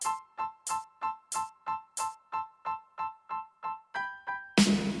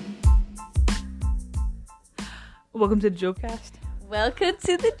Welcome to the Jobcast. Welcome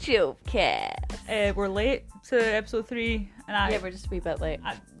to the Jobcast. We're late to episode 3, and Yeah, we're just a wee bit late.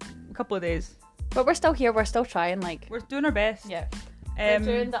 a couple of days. But we're still here, we're still trying, like... We're doing our best. Yeah. We're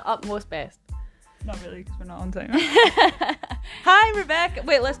doing the utmost best. Not really, because we're not on time. Hi, Rebecca.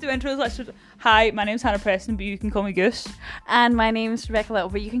 Wait, let's do intros. Hi, my name's Hannah Preston, but you can call me Goose. And my name's Rebecca Little,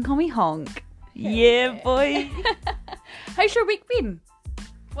 but you can call me Honk. Yeah, boy. How's your week been?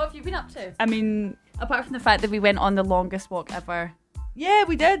 What have you been up to? I mean... Apart from the fact that we went on the longest walk ever. Yeah,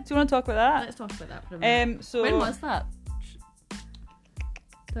 we did. Do you want to talk about that? Let's talk about that for a minute. So When was that?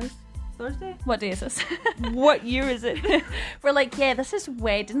 Thursday? What day is this? What year is it? We're like, yeah, this is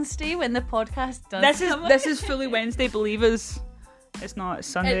Wednesday when the podcast does This is fully Wednesday, believe us. It's not, it's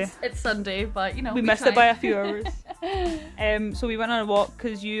Sunday. It's Sunday, but you know, we missed it by a few hours. So we went on a walk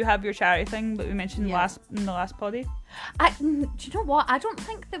because you have your charity thing that we mentioned in the last poddy. Do you know what? I don't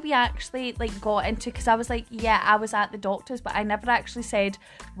think that we actually got into, because I was like, yeah, I was at the doctor's, but I never actually said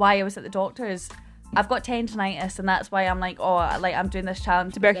why I was at the doctor's. I've got tendinitis, and that's why I'm like, I'm doing this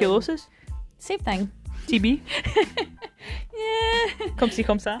challenge. Tuberculosis? Same thing. TB? Yeah. Come see,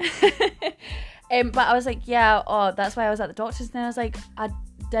 come ça. But I was like, yeah, that's why I was at the doctor's. And then I was like, I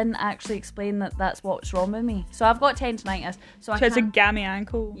didn't actually explain that that's what's wrong with me. So I've got tendinitis. So She has a gammy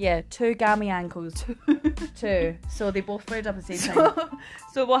ankle. Yeah, 2 gammy ankles. 2. So they both flared up at the same time.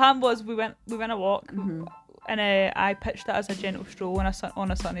 So what happened was we went a walk, and I pitched it as a gentle stroll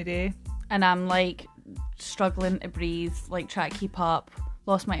on a sunny day. And I'm like struggling to breathe, like trying to keep up.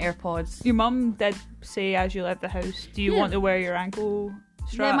 Lost my AirPods. Your mum did say as you left the house, do you want to wear your ankle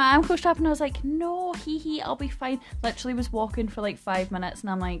strap? Yeah, my ankle strap, and I was like, no, I'll be fine. Literally was walking for like 5 minutes, and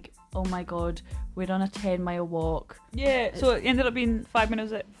I'm like, oh my god, we're on a 10-mile walk. Yeah, so it ended up being 5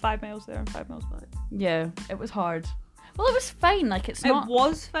 miles there and 5 miles back. Yeah, it was hard. Well, it was fine, like it's not... It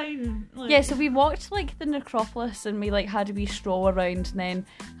was fine. Yeah, so we walked like the necropolis, and we like had a wee stroll around, and then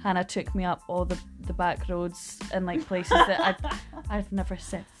Hannah took me up all the back roads and like places that I've never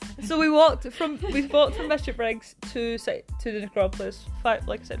seen. So we walked from Bishop Briggs to the necropolis, 5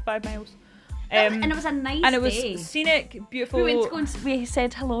 miles. And it was a nice day. And it was scenic, beautiful. We went to go and we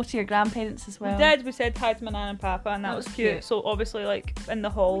said hello to your grandparents as well. We did. We said hi to my nan and papa, and that was cute. So obviously, like in the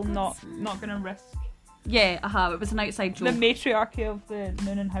hall, not gonna risk. Yeah, it was an outside joke. The matriarchy of the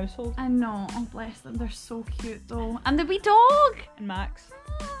Noonan household. I know. Oh, bless them. They're so cute, though. And the wee dog. And Max,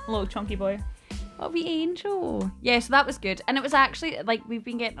 a little chunky boy. What a wee angel. Yeah, so that was good. And it was actually, like, we've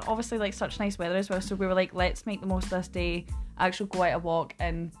been getting, obviously, like, such nice weather as well. So we were like, let's make the most of this day. Actually go out a walk.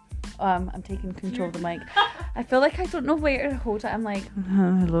 And I'm taking control of the mic. I feel like I don't know where to hold it. I'm like,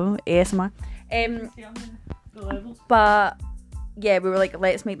 hello, ASMR. The levels. But... yeah, we were like,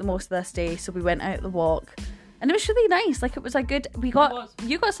 let's make the most of this day. So we went out the walk, and it was really nice. Like, it was a good... you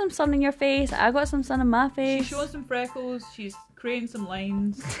got some sun in your face, I got some sun in my face. She's showing some freckles, she's creating some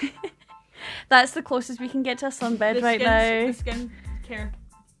lines. That's the closest we can get to a sunbed now. The skincare...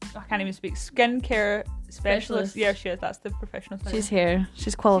 I can't even speak. Skincare specialist. Yeah, she is. That's the professional title. She's here.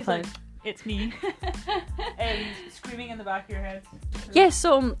 She's qualified. She's like, it's me. And screaming in the back of your head. Yeah,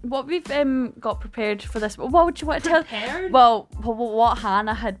 so what we've got prepared for this... what would you want to tell... Prepared? Well, what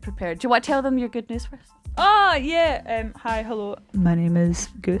Hannah had prepared. Do you want to tell them your good news first? Oh, yeah. Hi, hello. My name is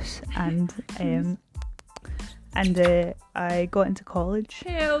Goose, and I got into college.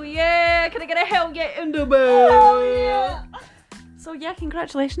 Hell yeah! Can I get a hell yeah in the bed? Hell yeah! So yeah,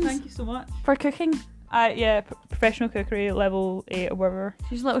 congratulations. Thank you so much. For cooking. Professional cookery, level 8 or whatever.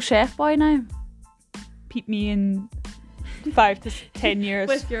 She's a little chef boy now. Peep me in 5 to 10 years.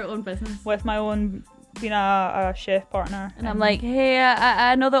 With your own business. With my own, being a chef partner. And I'm like, hey,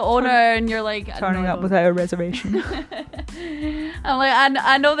 I know the owner, and you're like... turning up without a reservation. I'm like,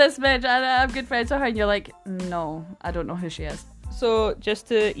 I know this bitch, and I'm good friends with her, and you're like, no, I don't know who she is. So, just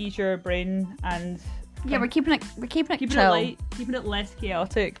to ease your brain and... yeah, we're keeping it chill. Light, keeping it less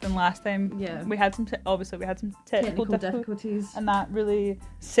chaotic than last time. Yeah. We had some technical difficulties. And that really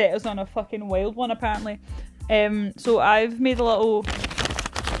set us on a fucking wild one, apparently. So I've made a little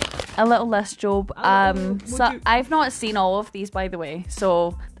list, Job. I've not seen all of these, by the way.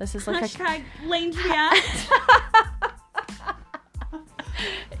 So this is like hashtag lame react.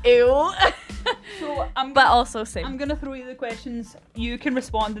 Ew. So but also same. I'm gonna throw you the questions. You can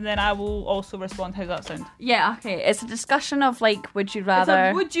respond, and then I will also respond. How's that sound? Yeah, okay. It's a discussion of like, would you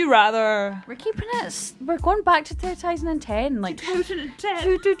rather? Would you rather? We're keeping it. We're going back to 2010. Like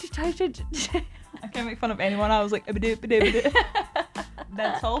 2010. I can't make fun of anyone. I was like,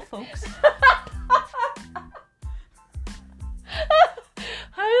 that's all, folks.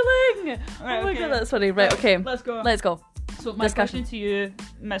 Howling. Right, oh my okay. god, that's funny. Right, okay. Let's go. Let's go. So my question to you,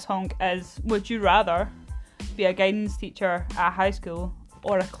 Miss Honk, is: would you rather be a guidance teacher at high school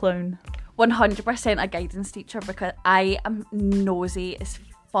or a clown? 100% a guidance teacher because I am nosy as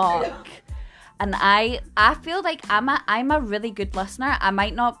fuck. And I feel like I'm a really good listener.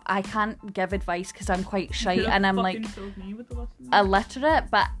 I can't give advice because I'm quite shy and I'm like illiterate,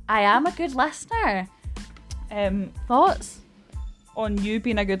 but I am a good listener. Thoughts? On you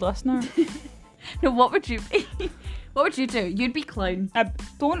being a good listener? No, what would you be? What would you do? You'd be clown.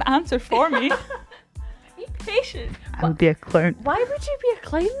 Don't answer for me. Be patient. I would be a clown. Why would you be a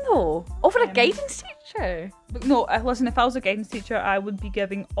clown though? Over a guidance teacher? No, listen, if I was a guidance teacher, I would be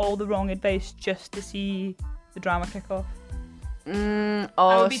giving all the wrong advice just to see the drama kick off. I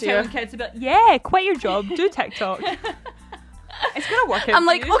would be telling kids to be like, yeah, quit your job, do TikTok. It's gonna work out. I'm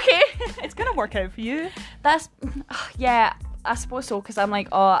like, you. okay. It's gonna work out for you. That's, yeah, I suppose so, because I'm like,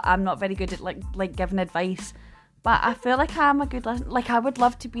 oh, I'm not very good at like giving advice. But I feel like I'm a good listener. Like, I would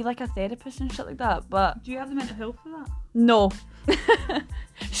love to be like a therapist and shit like that, but... Do you have the mental health for that? No.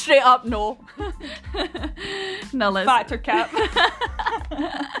 Straight up, no. No, let's... Factor cap.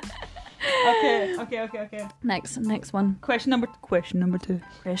 Okay. Next one. Question number 2. Question number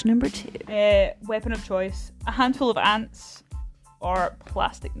 2. Weapon of choice. A handful of ants or a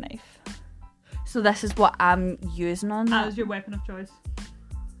plastic knife? So this is what I'm using on that? As your weapon of choice.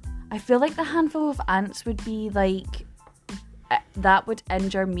 I feel like the handful of ants would be like... that would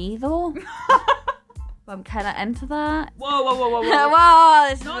injure me though. But I'm kind of into that. Whoa. Whoa,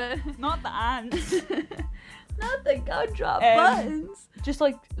 this not the ants. Not the gumdrop buttons. Just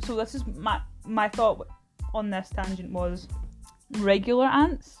like, so this is my thought on this tangent was regular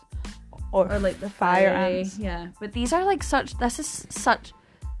ants or like the fire ants. Yeah, but these are like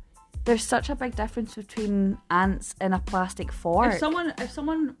there's such a big difference between ants and a plastic fork. If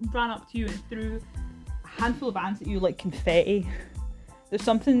someone ran up to you and threw a handful of ants at you like confetti, there's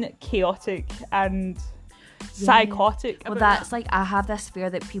something chaotic and psychotic about that's that. Like, I have this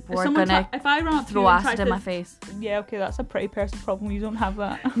fear that people are if I run up to throw you and acid in my face. Yeah, okay, that's a pretty personal problem. You don't have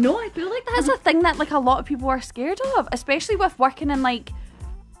that. No, I feel like that's a thing that like a lot of people are scared of, especially with working in like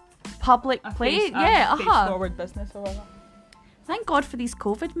public place. Face forward business or whatever. Thank God for these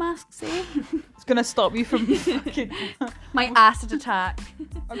COVID masks, eh? It's gonna stop you from fucking my acid attack.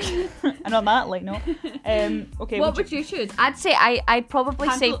 Okay. And on that light note, okay. What would you choose? I'd say I'd probably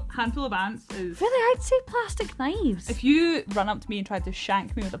say handful of ants is. Really, I'd say plastic knives. If you run up to me and tried to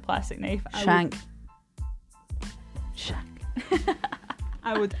shank me with a plastic knife, Shank.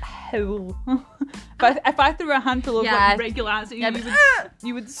 I would howl. But if I threw a handful of like, regular ants at you,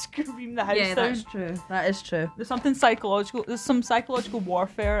 you would scream the house down. Yeah, that's true. That is true. There's something psychological. There's some psychological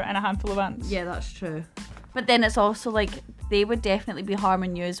warfare in a handful of ants. Yeah, that's true. But then it's also like they would definitely be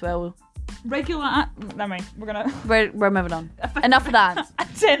harming you as well. Regular ants. Never mind. We're moving on. Enough of that. A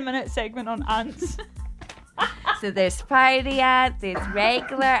 10-minute segment on ants. So there's fiery ants. There's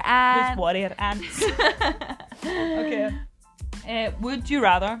regular ants. There's warrior ants. Okay. Would you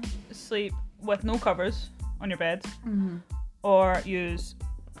rather sleep with no covers on your bed or use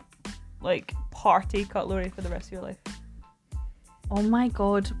like party cutlery for the rest of your life? Oh my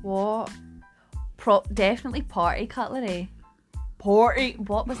god, what? Definitely party cutlery. Party?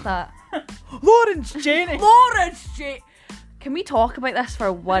 What was that? Lawrence Janie! Can we talk about this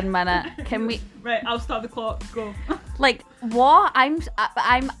for 1 minute? Can we? Right, I'll start the clock. Go. Like, what?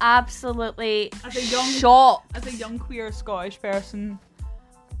 I'm absolutely shocked. As a young queer Scottish person,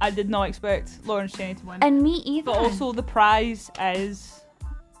 I did not expect Lawrence Janie to win. And me either. But also the prize is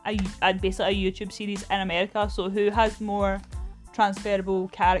basically a YouTube series in America, so who has more transferable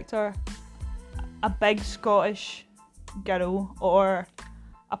character? A big Scottish girl or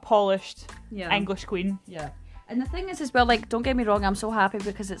a polished English queen? Yeah. And the thing is as well, like, don't get me wrong, I'm so happy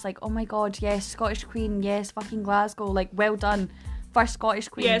because it's like, oh my god, yes, Scottish Queen, yes, fucking Glasgow, like, well done. First Scottish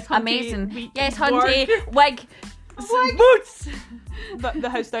Queen, yes, Hunty, amazing. Yes, Hunty, wig, boots! The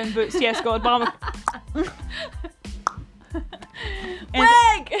house down boots, yes, God, mama.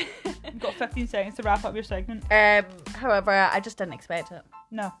 Wig! You've got 15 seconds to wrap up your segment. However, I just didn't expect it.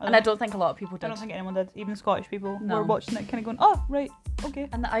 No. And I don't think a lot of people did. I don't think anyone did. Even Scottish people were watching it kind of going, oh, right, okay.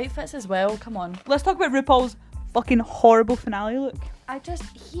 And the outfits as well, come on. Let's talk about RuPaul's fucking horrible finale look.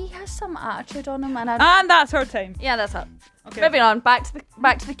 He has some attitude on him, and that's her time. Yeah, that's it. Okay. Moving on, back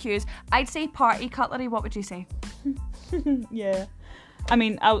to the cues. I'd say party cutlery. What would you say? Yeah, I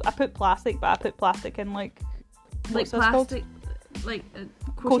mean, I put plastic, but I put plastic in like plastic, like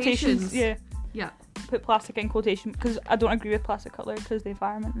quotations. Yeah. Put plastic in quotation because I don't agree with plastic cutlery because the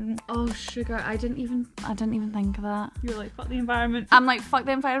environment. Oh sugar, I didn't even think of that. You're like, fuck the environment. I'm like, fuck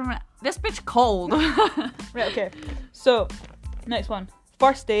the environment. This bitch cold. Right, okay. So, next one.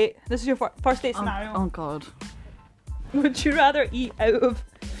 First date. This is your first date scenario. Oh god. Would you rather eat out of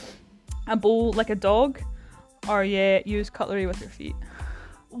a bowl like a dog, or use cutlery with your feet?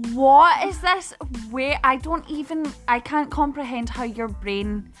 What is this? Where I can't comprehend how your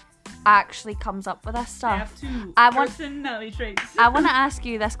brain actually comes up with this stuff. Personality traits. I want to ask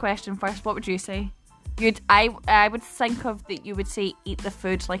you this question first. What would you say? I would think of that you would say eat the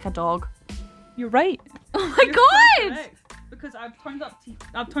food like a dog. You're right. Oh my god! Correct. Because I've turned up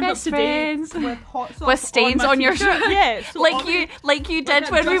Best today friends. with hot sauce With stains on your t-shirt. shirt. Yeah, so like you did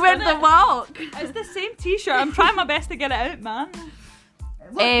I've when we just went done the it. walk. It's the same t-shirt. I'm trying my best to get it out, man.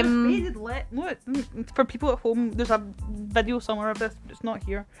 Look, the faded look, for people at home, there's a video somewhere of this, but it's not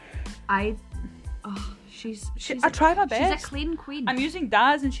here. She's I try my best. She's a clean queen. I'm using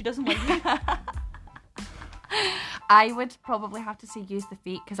Daz and she doesn't like me. I would probably have to say use the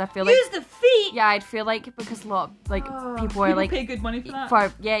feet because I feel like Use the feet. yeah, I'd feel like because a lot people are like pay good money for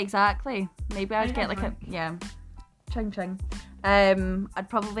that. yeah, exactly. Maybe I'd get like a ching ching. I'd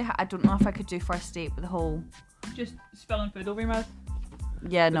probably I don't know if I could do first date with the whole Just spilling food over your mouth.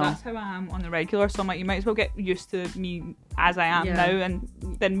 yeah But no. that's how I am on the regular. So I'm like, you might as well get used to me as I am now, and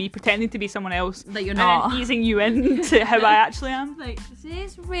then me pretending to be someone else, That you're and not. then easing you into how I actually am. Like this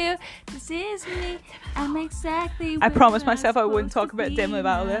is real. This is me. I'm exactly. I what promised I'm myself I wouldn't supposed talk to about be Demi Lovato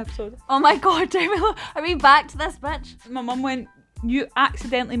now. the episode. Oh my god, Demi Lovato. Are we back to this bitch? My mum went, you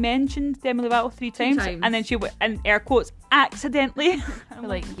accidentally mentioned Demi Lovato 3 times, times. and then she went, in air quotes, accidentally. We're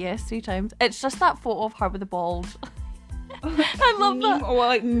like, yes, 3 times. It's just that photo of her with the bald. I love that. Or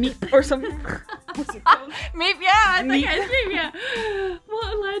like meat or something. What's it called? Maybe, yeah, I think Meat. it's me, yeah.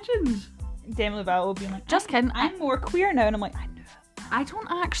 What a legend. Demi Lovato being like, Just kidding. I'm more queer now, and I'm like, I knew it. I don't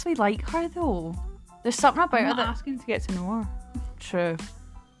actually like her though. There's something about I'm her not that. asking to get to know her. True.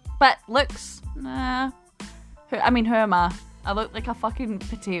 But looks, nah. Who am I? I look like a fucking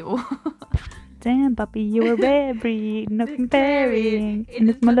potato. Damn, puppy, you were very no comparing, and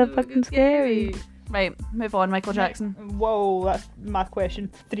it's motherfucking scary. Right, move on, Michael Jackson. Whoa, that's my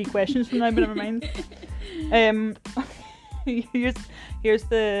question. 3 questions from now, but never mind. Here's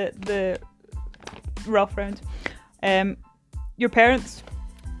the rough round. Your parents,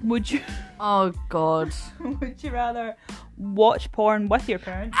 would you Oh god. would you rather watch porn with your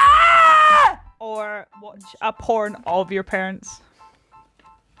parents or watch a porn of your parents?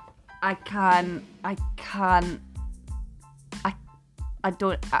 I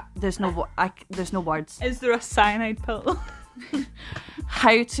don't. There's no words. Is there a cyanide pill?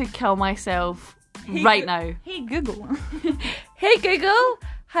 How to kill myself right now? Hey Google. Hey Google,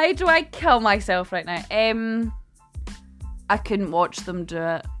 how do I kill myself right now? I couldn't watch them do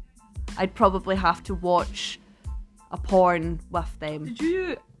it. I'd probably have to watch a porn with them. Did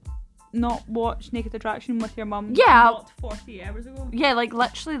you not watch Naked Attraction with your mum? Yeah. Not 40 hours ago. Yeah, like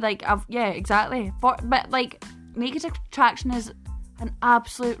literally, like exactly. But like, Naked Attraction is an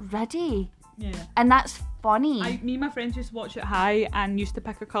absolute riddy, Yeah. and that's funny. Me and my friends used to watch it high and used to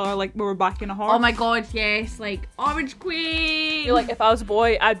pick a colour like we were backing a horse. Oh my god, yes, like Orange Queen. Like if I was a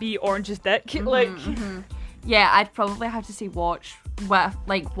boy, I'd be Orange's dick. Yeah, I'd probably have to say watch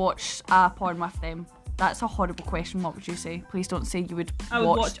porn with them. That's a horrible question. What would you say? Please don't say you would I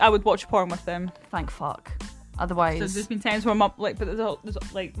would watch porn with them. Thank fuck. So Otherwise, there's been times where mum like, but there's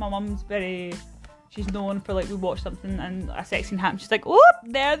like my mum's very. She's known for like we watch something and a sex scene happens. She's like, oh,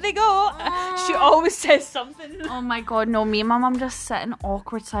 there they go. She always says something. oh my god, no, me and my mum just sit in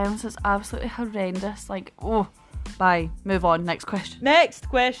awkward silence. It's absolutely horrendous. Like, oh, bye. Move on. Next question. Next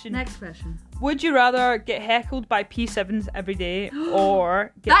question. Next question. Would you rather get heckled by P7s every day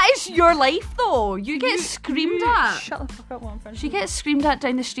or get... That is your life, though. You get screamed at. Shut the fuck up while I'm finished. She gets screamed at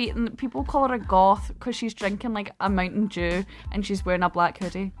down the street, and people call her a goth because she's drinking like a Mountain Dew and she's wearing a black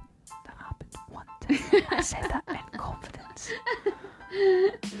hoodie. That happened one time. I said that in confidence.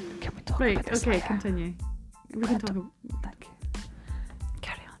 Can we talk about this later? continue. We can talk about. Thank you.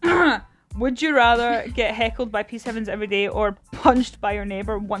 Carry on. Would you rather get heckled by P7s every day or punched by your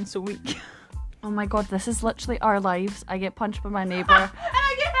neighbour once a week? Oh my god, this is literally our lives. I get punched by my neighbour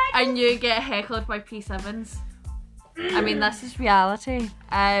and you get heckled by P7s. I mean, this is reality.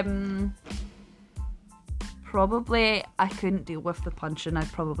 Probably I couldn't deal with the punching.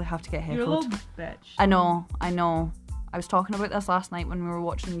 I'd probably have to get You're a heckled. little bitch. I know. I was talking about this last night when we were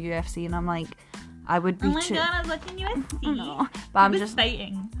watching the UFC, and I'm like, I would be Oh my too. god, I was watching UFC. No, but I'm just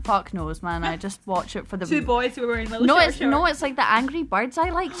fighting. fuck knows, man. I just watch it for the. 2 boys who were wearing little No, short it's shorts. it's like the Angry Birds I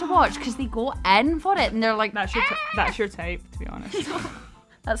like to watch because they go in for it and they're like, That's your type, to be honest.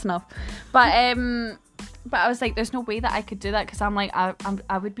 that's enough. But But I was like, there's no way that I could do that because I'm like,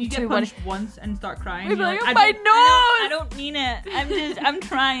 I would be You too get punched once and start crying. We'd be You're like, like, my I nose! don't mean it. I'm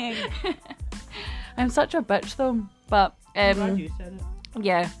trying. I'm such a bitch though. But I'm glad you said it.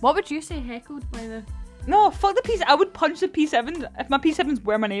 yeah. What would you say heckled by the? No, fuck the P7. I would punch the P7 if my P7s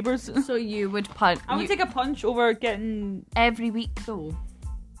were my neighbours. So you would punch? I would take a punch over getting. Every week though.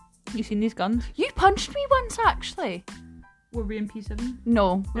 You seen these guns? You punched me once actually. Were we in P7?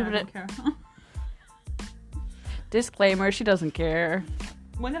 No, we Yeah, I were don't care. disclaimer. She doesn't care.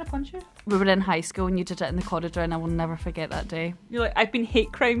 When did I punch you? We were in high school and you did it in the corridor, and I will never forget that day. You're like, I've been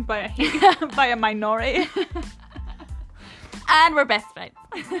hate crimed by by a minority. And we're best friends.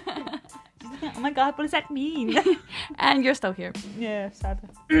 Oh my god, what does that mean? And you're still here Yeah, sadly.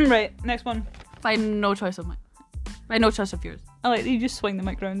 Right, next one. by no choice of mine. By no choice of yours. I like that you just swing the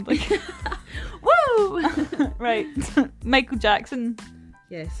mic around like. Woo! Right, Michael Jackson.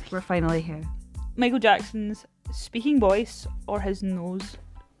 Yes, we're finally here. Michael Jackson's speaking voice or his nose?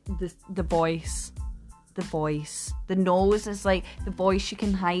 The voice. The voice. The nose is like the voice you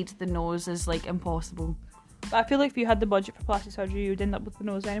can hide. The nose is like impossible. But I feel like if you had the budget for plastic surgery, you'd end up with the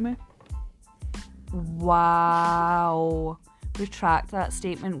nose anyway. Wow. Retract that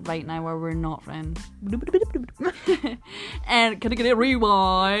statement right now, or we're not friends. And can I get a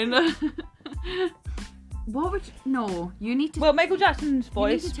rewind? What would you... No, you need to... Well, Michael Jackson's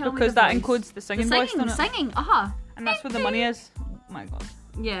voice, to tell me because the that voice. includes the singing voice, doesn't it? Singing, uh-huh. And that's where the money is. Oh my god.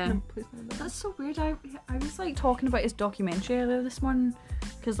 Yeah. No, please don't do that. That's so weird. I was like talking about his documentary earlier this morning,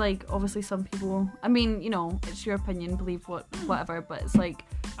 because like obviously some people, I mean, you know, it's your opinion, believe whatever, but it's like,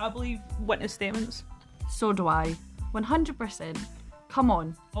 I believe witness statements so do I, 100%. Come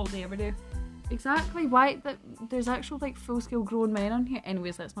on. all day, every day. Exactly. Why there's actual like full scale grown men on here.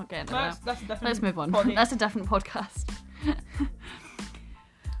 Anyways, let's not get into that. That's a different. Let's move on. body. That's a different podcast.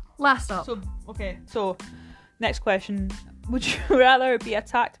 Last up. So next question: would you rather be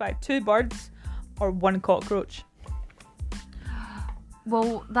attacked by 2 birds or 1 cockroach?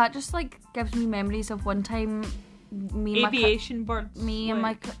 Well, that just like gives me memories of one time me and Aviation birds. and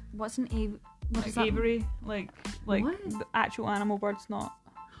my what's an what is that? aviary, like What? the actual animal birds, not.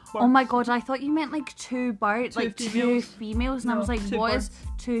 Oh my god, I thought you meant like 2 birds, Two like females. 2 females, and I No, was like, 2 what birds. is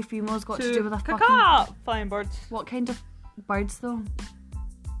 2 females got to 2 do with a fucking... caca flying birds. What kind of birds though?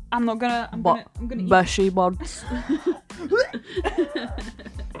 I'm gonna eat. Bushy birds.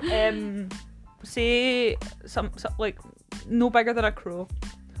 Say some like no bigger than a crow.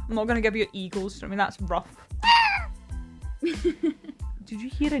 I'm not gonna give you eagles. I mean that's rough. Did you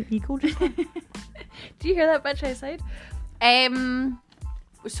hear an eagle just now? Do you hear that bitch outside?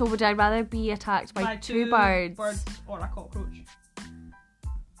 So would I rather be attacked by 2 birds? or a cockroach?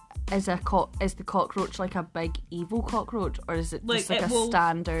 Is the cockroach like a big evil cockroach, or is it just like it a will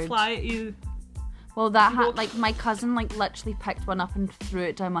standard? fly at you. Well, that Well- like my cousin like literally picked one up and threw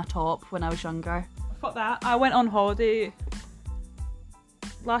it down my top when I was younger. Fuck that. I went on holiday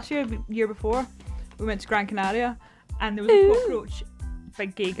last year before. We went to Gran Canaria and there was a cockroach.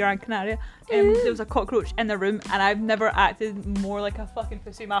 Big gay Gran Canaria. There was a cockroach in the room and I've never acted more like a fucking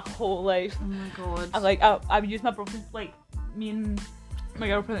pussy my whole life. Oh my god. I used my broken, like, me and my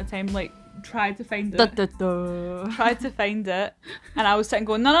girlfriend at the time, like, tried to find it. Tried to find it, and I was sitting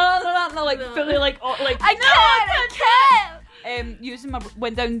going, no, like, fully, like, I can't.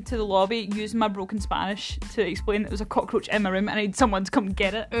 went down to the lobby, using my broken Spanish to explain that there was a cockroach in my room, and I need someone to come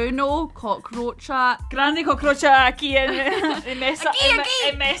get it. Uno cockroacha. Grande cockrocha aquí en mesa, Aquí.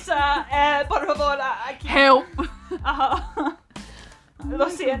 en mesa, por favor, aquí. Help. Ajá. Lo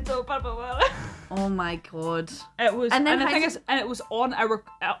siento, por favor. Oh my god. It was, And then the how thing did- is, and it was on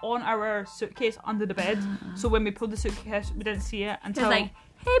our suitcase under the bed. So when we pulled the suitcase, we didn't see it It's until like,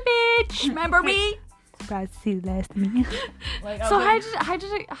 hey bitch, remember me? surprised to see the last of me. Like, I So was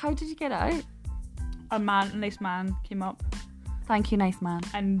how did you get out? a nice man came up Thank you, nice man.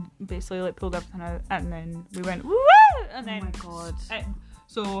 and basically like pulled everything out, and then we went woo, and then Oh my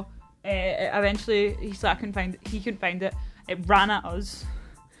god. Eventually he said he couldn't find it. It ran at us.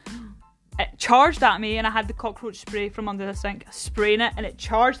 It charged at me, and I had the cockroach spray from under the sink, spraying it, and it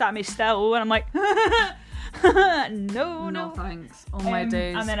charged at me still, and I'm like, no. thanks. Oh my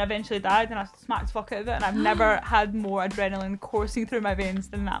days. And then eventually died, and I smacked the fuck out of it, and I've never had more adrenaline coursing through my veins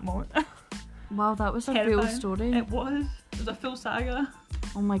than that moment. Wow, that was a real Terrifying. story. It was a full saga,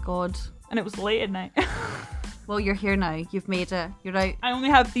 Oh my god. and it was late at night. Well, you're here now. You've made it. You're out. I only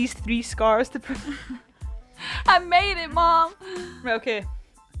have these 3 scars to prove. I made it, Mom. Right, okay.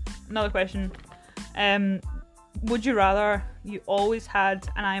 Another question. Would you rather you always had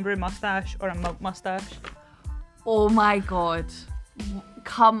an eyebrow mustache or a milk mustache? Oh my god.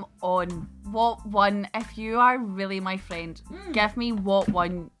 come on. What one, if you are really my friend, give me what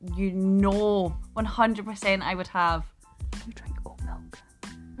one you know 100% I would have. You drink oat milk.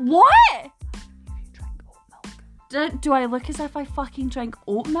 What? If you drink oat milk. Do I look as if I fucking drink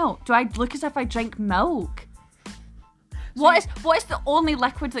oat milk? Do I look as if I drink milk? What is the only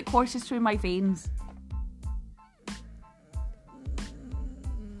liquid that courses through my veins?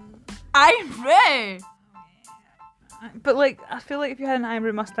 Ivory! But like, I feel like if you had an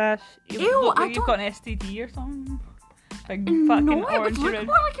ivory mustache, you would Ew, look like I you've got an STD or something. Big fucking No, it would orange look red.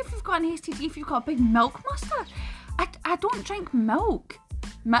 more like if you've got an STD if you've got a big milk mustache. I don't drink milk.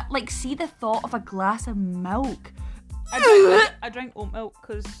 Like, see the thought of a glass of milk. I drink oat milk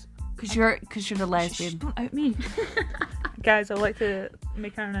because you're a lesbian. don't out me. Guys, I'd like to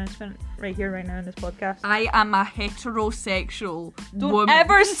make an announcement right here, right now in this podcast. I am a heterosexual Don't woman.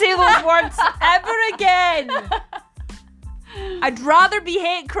 ever say those words ever again. I'd rather be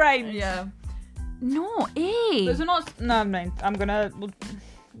hate crimes. Yeah. No, Is it not? No, mind. I'm gonna.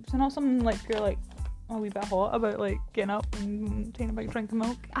 Is it not something like you're like a wee bit hot about like getting up and taking a big drink of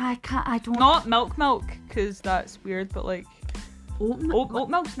milk? I can't. I don't. Not milk, because that's weird. But like Oat milk. oat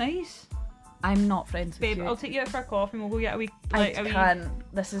milk's nice. I'm not friends with Babe, you. I'll take you out for a coffee and we'll go get a wee. I Like, a wee...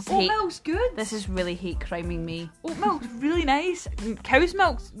 can't. This is Oat hate. milk's good. This is really hate criming me. Oat milk's really nice. Cow's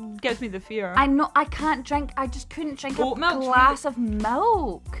milk gives me the fear. I know. I can't drink. I just couldn't drink Oat a milk's glass of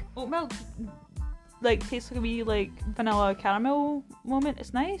milk. Oat milk like tastes like a wee like vanilla caramel moment.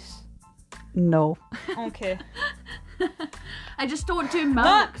 It's nice. No. Okay. I just don't do milk.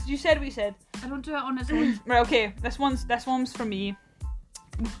 Max, you said what you said. I don't do it on its own. Right. Okay. This one's for me.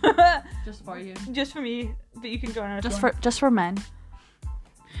 Just for you. Just for me, but you can join us. Just for men.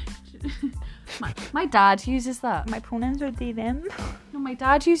 my dad uses that. My pronouns are they them. No, my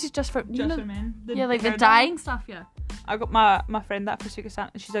dad uses just for Just for men. yeah, like the hair dyeing stuff. Yeah. I got my friend that for Secret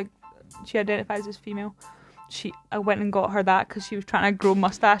Santa. She's like, she identifies as female. I went and got her that because she was trying to grow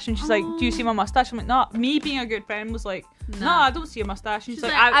mustache, and she's like, "Do you see my mustache?" I'm like, "No." Me being a good friend was like, "No, I don't see a mustache." And she's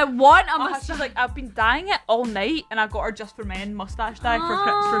like, I want a mustache. She's like, "I've been dyeing it all night, and I got her just for men mustache dye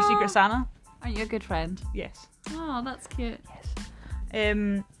for Secret Santa." Aren't you a good friend? Yes. Oh, that's cute.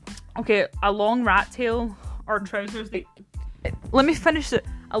 Yes. Okay, a long rat tail or trousers. Let me finish it.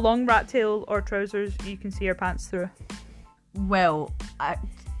 A long rat tail or trousers you can see your pants through. Well,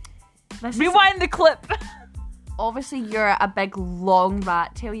 Rewind the clip. Obviously you're a big long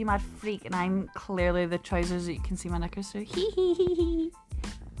rat tail, you mad freak, and I'm clearly the trousers that you can see my knickers through. Hee hee hee hee.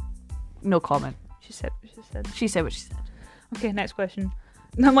 No comment. She said what she said. She said what she said. Okay, next question.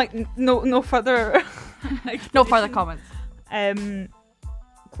 I'm like, no further. No further comments.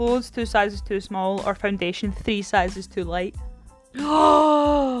 Clothes 2 sizes too small or foundation 3 sizes too light.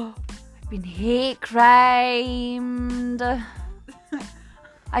 I've been hate crimed.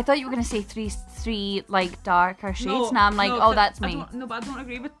 I thought you were gonna say three like darker shades. Now I'm like, oh, that's me. But I don't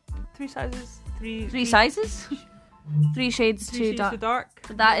agree with 3 sizes. Three sizes? 3 shades too dark. too dark.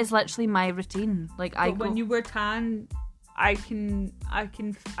 But that is literally my routine. Like But when you wear tan, I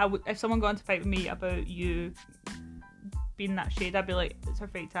would if someone got into a fight with me about you being that shade, I'd be like, it's her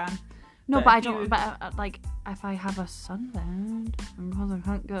fake tan. No, but I don't. But like, if I have a sunbed, because I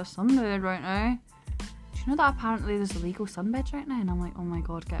can't get a sunbed right now. Do you know that apparently there's illegal sunbeds right now? And I'm like, oh my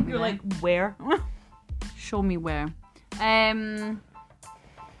god, get me You're there. like, where? Show me where.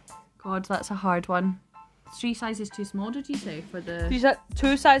 God, that's a hard one. 3 sizes too small, did you say, for the? Is that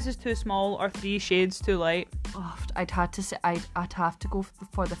 2 sizes too small or 3 shades too light? Oh, I'd have to go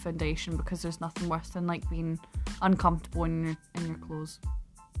for the foundation, because there's nothing worse than like being uncomfortable in your clothes.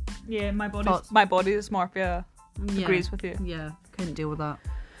 Yeah, my body dysmorphia agrees with you. Yeah, couldn't deal with that.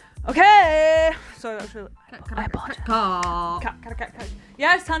 Okay. Sorry, that was really. Cut.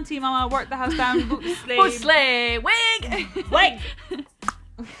 Yes, Tanty Mama, work the house down. Boot the slave. Boot slay, wig. Wig.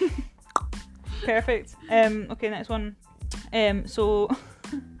 Perfect. Okay, next one. So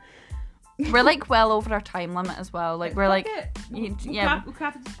we're like well over our time limit as well. Like we're like, yeah.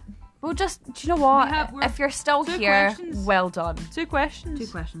 We'll just. Do you know what? If you're still here, well done. 2 questions. 2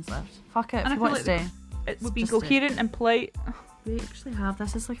 questions left. Fuck it. And if you want to stay. It would be coherent and polite. We actually have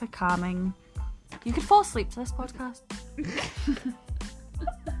this. It's like a calming. You could fall asleep to this podcast.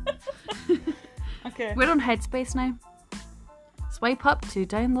 Okay. We're on Headspace now. Swipe up to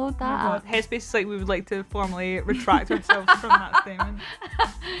download that app. Headspace is like we would like to formally retract ourselves from that statement.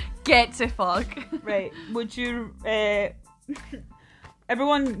 Get to fuck. Right. Would you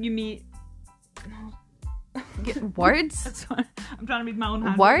everyone you meet words? Sorry, I'm trying to read my own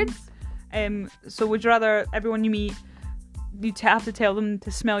hand. Words? So would you rather everyone you meet you have to tell them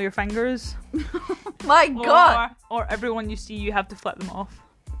to smell your fingers. My God. Or everyone you see, you have to flip them off.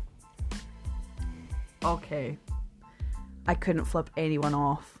 Okay. I couldn't flip anyone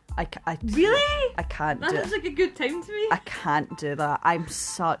off. Really? I can't That do sounds it. like a good time to me. I can't do that. I'm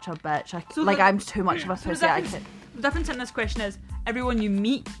such a bitch. So I'm too much of a so pussy. the difference in this question is everyone you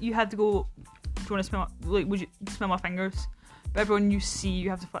meet, you have to go, do you want to smell, like, would you smell my fingers? But everyone you see, you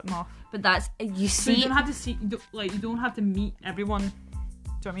have to flip them off. But that's, you So you see, don't have to see, you don't have to meet everyone. Do you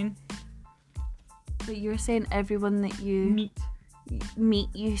know what I mean? but you're saying everyone that you Meet.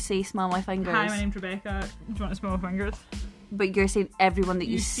 you say smell my fingers. Hi, my name's Rebecca. Do you want to smell my fingers? But you're saying everyone that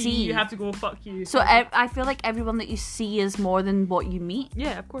you see. You have to go, fuck you. So I feel like everyone that you see is more than what you meet.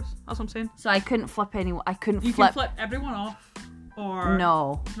 Yeah, of course. That's what I'm saying. So I couldn't flip anyone. I couldn't You flip. can flip everyone off. Or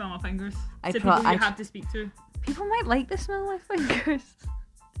No. smell my fingers. I To pro- people you I- have to speak to. People might like the smell of my fingers.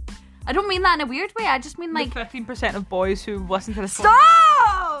 I don't mean that in a weird way. I just mean like. 15% of boys who listen to this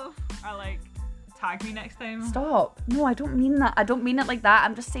Stop! are like, tag me next time. Stop. No, I don't mean that. I don't mean it like that.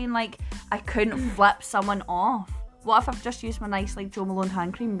 I'm just saying like I couldn't flip someone off. What if I've just used my nice like Joe Malone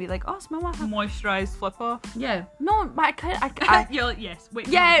hand cream and be like, oh, smell my hand. Moisturised flip off. Yeah. No, but I could. You're like, yes. Wait.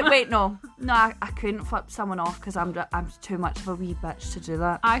 Yeah, no. wait, no. No, I couldn't flip someone off because I'm too much of a wee bitch to do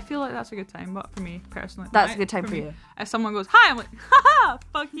that. I feel like that's a good time, but for me personally, That's right? a good time for me, you. If someone goes, "Hi," I'm like, "Haha,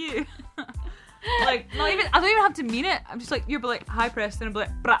 fuck you." Like, not even. I don't even have to mean it. I'm just like, you'll be like, "Hi, Preston," and be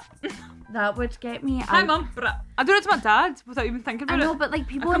like, "Brah." That would get me. Hi, mum. Brah. I do it to my dad without even thinking I about know, it. but like I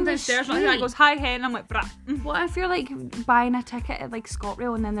people come in the downstairs and street. my dad goes, "Hi, hen," and I'm like, "Brah." What if you're like buying a ticket at like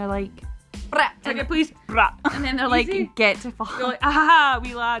ScotRail and then they're like, Brah. Ticket, please. Brah. and then they're Easy. like, get to fuck. You're like, "Ah, ha, ha,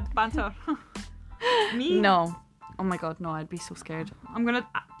 wee lad, banter." Me? No. Oh my god, no! I'd be so scared. I'm gonna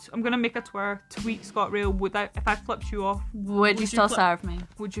make a tweet ScotRail. If I flipped you off, Would you still serve me?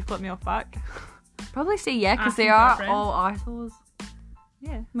 would you flip me off back? Probably say yeah, because Asking they for a are friend. all arseholes.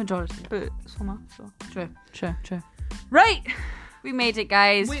 Yeah, Majority. but some so. True. Right. We made it,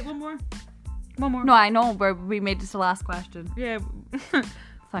 guys. Wait, one more. One more. No, I know, but we made this the last question. Yeah.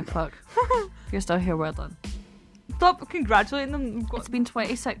 Thank fuck. If you're still here, well done. Stop congratulating them. We've got- It's been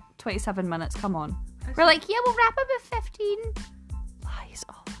 27 minutes, come on. We're like, yeah, we'll wrap up at 15. Lies,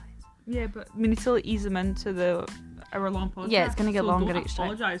 all lies. Yeah, but we need to like, ease them into the hour-long podcast. Yeah, it's gonna get longer don't each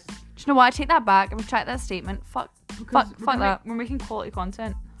time. apologise. Do you know what? I take that back. I retract that statement. Fuck that. We're making quality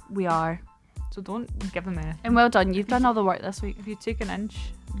content, We are. so don't give them anything. And well done. You've done all the work this week. If you take an inch,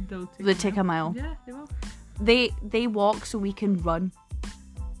 they'll take. They take a mile. Yeah, they will. They walk so we can run.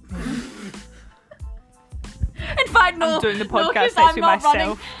 In fact, no. I'm doing the no, podcast 'cause next to myself.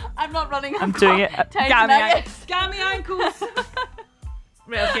 Running. I'm not running. I'm doing it. Tendinitis. Scammy ankles.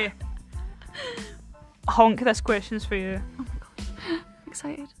 Right, okay. Honk, this question's for you.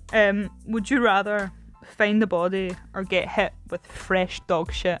 Excited. Would you rather find the body or get hit with fresh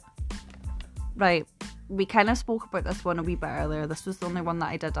dog shit? Right. We kind of spoke about this one a wee bit earlier. This was the only one that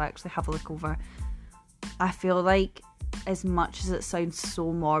I did actually have a look over. I feel like, as much as it sounds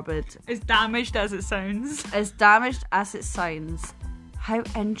so morbid, As damaged as it sounds. as damaged as it sounds, how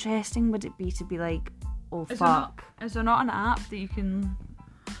interesting would it be to be like, oh Is fuck. Is there not an app that you can...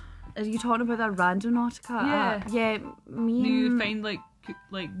 Are you talking about that Randonautica app? Yeah, me Do you and... find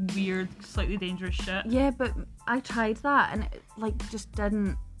like weird, slightly dangerous shit? Yeah, but I tried that and it just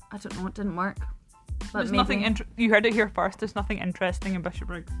didn't, I don't know, it didn't work. But There's maybe nothing... you heard it here first. There's nothing interesting in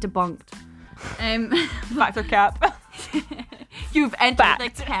Bishopbriggs. debunked. Factor cap. You've entered the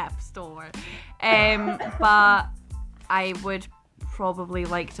cap store. But I would probably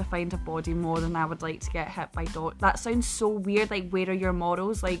like to find a body more than I would like to get hit by dog. That sounds so weird, like, where are your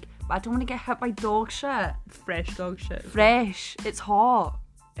morals? Like, but I don't want to get hit by dog shit. Fresh dog shit. Fresh. It's hot.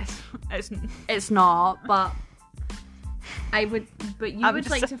 It's not, but I would, but you I'm would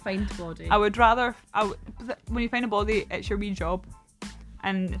just- like to find a body. I would rather... when you find a body, it's your wee job.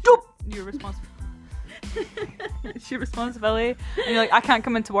 And you're responsible. It's your responsibility. And you're like, I can't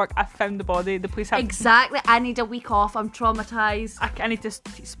come into work. I found the body. The police have... Exactly. I need a week off. I'm traumatized. I need to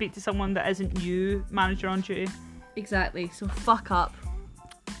speak to someone that isn't you, manager on duty. Exactly. So fuck up.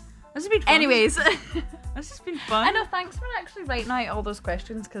 This has been fun. Anyways. This has been fun. I know, thanks for actually writing out all those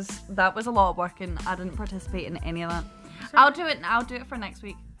questions because that was a lot of work and I didn't participate in any of that. I'll do it for next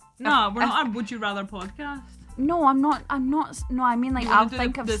week. No, we're not a Would You Rather podcast. No, I'm not, no, I mean like You wanna I'll do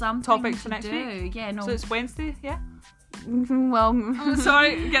think the of something topic to for next do. week? Yeah, no. So it's Wednesday, yeah? well, Oh,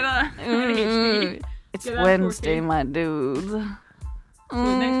 sorry, get that. it's Get that Wednesday, 4K. my dude.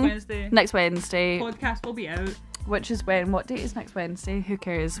 So next Wednesday, Next Wednesday, podcast will be out. which is when? What date is next Wednesday? Who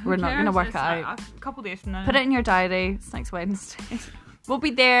cares? We're Who not going to cares? work it It's out. A couple days from now. Put it in your diary. It's next Wednesday. We'll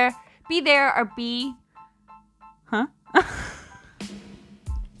be there. Be there or be. Huh?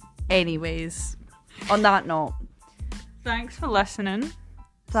 Anyways, on that note, Thanks for listening.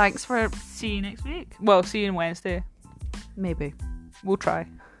 thanks for See you next week. Well, see you on Wednesday. maybe. We'll try.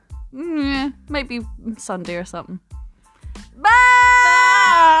 Yeah, maybe Sunday or something. Bye!